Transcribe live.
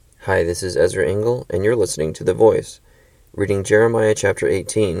Hi, this is Ezra Engel, and you're listening to The Voice, reading Jeremiah chapter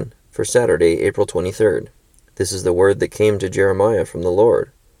 18 for Saturday, April 23rd. This is the word that came to Jeremiah from the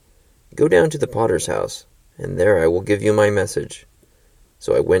Lord. Go down to the potter's house, and there I will give you my message.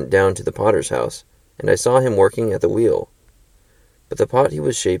 So I went down to the potter's house, and I saw him working at the wheel. But the pot he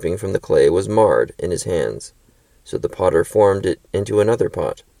was shaping from the clay was marred in his hands. So the potter formed it into another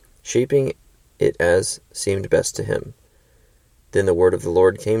pot, shaping it as seemed best to him. Then the word of the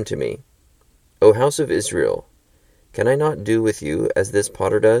Lord came to me. O house of Israel, can I not do with you as this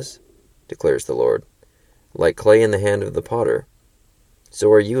potter does? Declares the Lord. Like clay in the hand of the potter,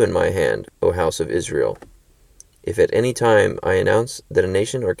 so are you in my hand, O house of Israel. If at any time I announce that a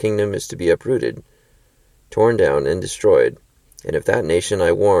nation or kingdom is to be uprooted, torn down and destroyed, and if that nation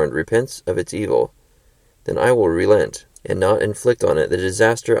I warned repents of its evil, then I will relent and not inflict on it the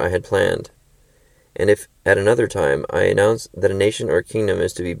disaster I had planned. And if at another time I announce that a nation or kingdom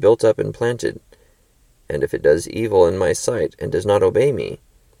is to be built up and planted, and if it does evil in my sight and does not obey me,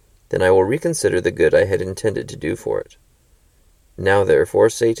 then I will reconsider the good I had intended to do for it. Now therefore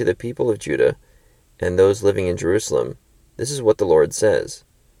say to the people of Judah and those living in Jerusalem, this is what the Lord says.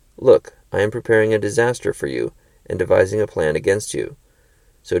 Look, I am preparing a disaster for you and devising a plan against you.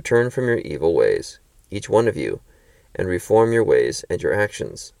 So turn from your evil ways, each one of you, and reform your ways and your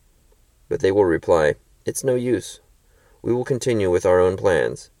actions. But they will reply, it's no use. We will continue with our own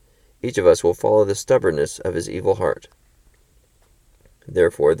plans. Each of us will follow the stubbornness of his evil heart.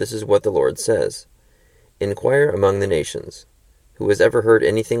 Therefore, this is what the Lord says. Inquire among the nations. Who has ever heard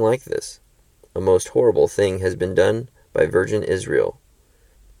anything like this? A most horrible thing has been done by virgin Israel.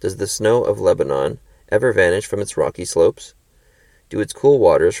 Does the snow of Lebanon ever vanish from its rocky slopes? Do its cool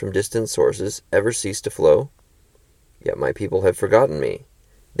waters from distant sources ever cease to flow? Yet my people have forgotten me.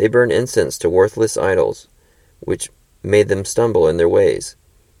 They burn incense to worthless idols, which made them stumble in their ways,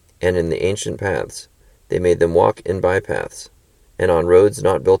 and in the ancient paths. They made them walk in bypaths, and on roads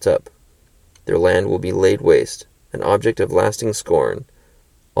not built up. Their land will be laid waste, an object of lasting scorn.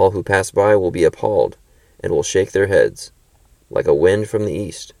 All who pass by will be appalled, and will shake their heads. Like a wind from the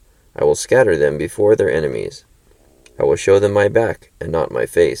east, I will scatter them before their enemies. I will show them my back, and not my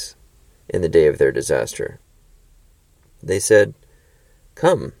face, in the day of their disaster. They said,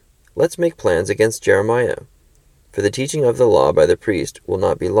 Come, let's make plans against Jeremiah. For the teaching of the law by the priest will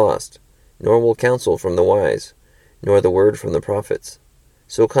not be lost, nor will counsel from the wise, nor the word from the prophets.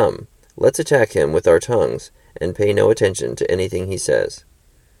 So come, let's attack him with our tongues, and pay no attention to anything he says.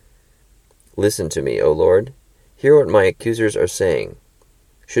 Listen to me, O Lord. Hear what my accusers are saying.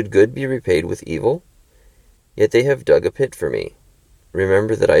 Should good be repaid with evil? Yet they have dug a pit for me.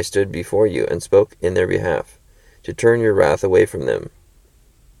 Remember that I stood before you and spoke in their behalf, to turn your wrath away from them.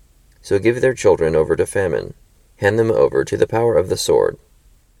 So give their children over to famine, hand them over to the power of the sword.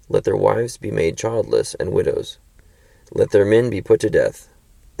 Let their wives be made childless and widows. Let their men be put to death,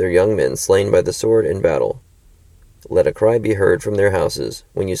 their young men slain by the sword in battle. Let a cry be heard from their houses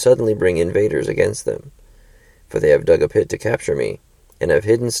when you suddenly bring invaders against them. For they have dug a pit to capture me, and have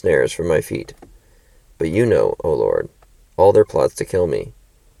hidden snares for my feet. But you know, O Lord, all their plots to kill me.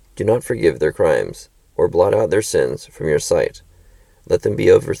 Do not forgive their crimes, or blot out their sins from your sight. Let them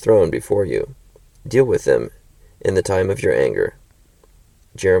be overthrown before you. Deal with them in the time of your anger.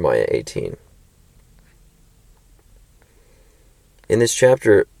 Jeremiah 18. In this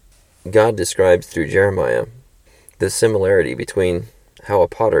chapter, God describes through Jeremiah the similarity between how a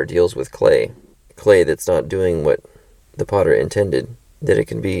potter deals with clay that's not doing what the potter intended, that it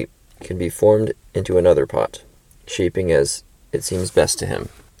can be formed into another pot, shaping as it seems best to him.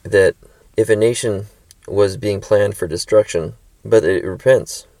 That if a nation was being planned for destruction, but it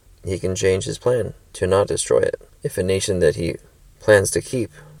repents, he can change his plan to not destroy it. If a nation that he plans to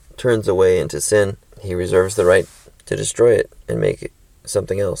keep turns away into sin, he reserves the right to destroy it and make it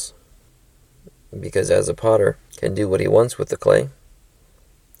something else. Because as a potter can do what he wants with the clay,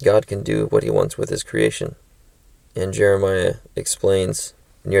 God can do what he wants with his creation. And Jeremiah explains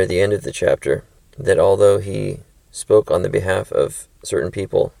near the end of the chapter that although he spoke on the behalf of certain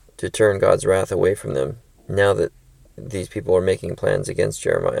people to turn God's wrath away from them, now that these people are making plans against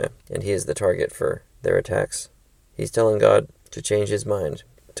Jeremiah, and he is the target for their attacks, he's telling God to change his mind,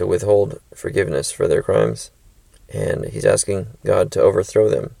 to withhold forgiveness for their crimes, and he's asking God to overthrow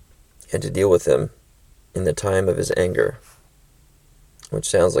them and to deal with them in the time of his anger, which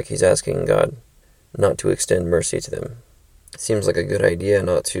sounds like he's asking God not to extend mercy to them. It seems like a good idea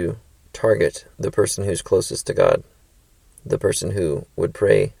not to target the person who's closest to God, the person who would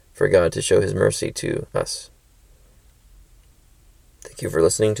pray for God to show his mercy to us. Thank you for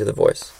listening to The Voice.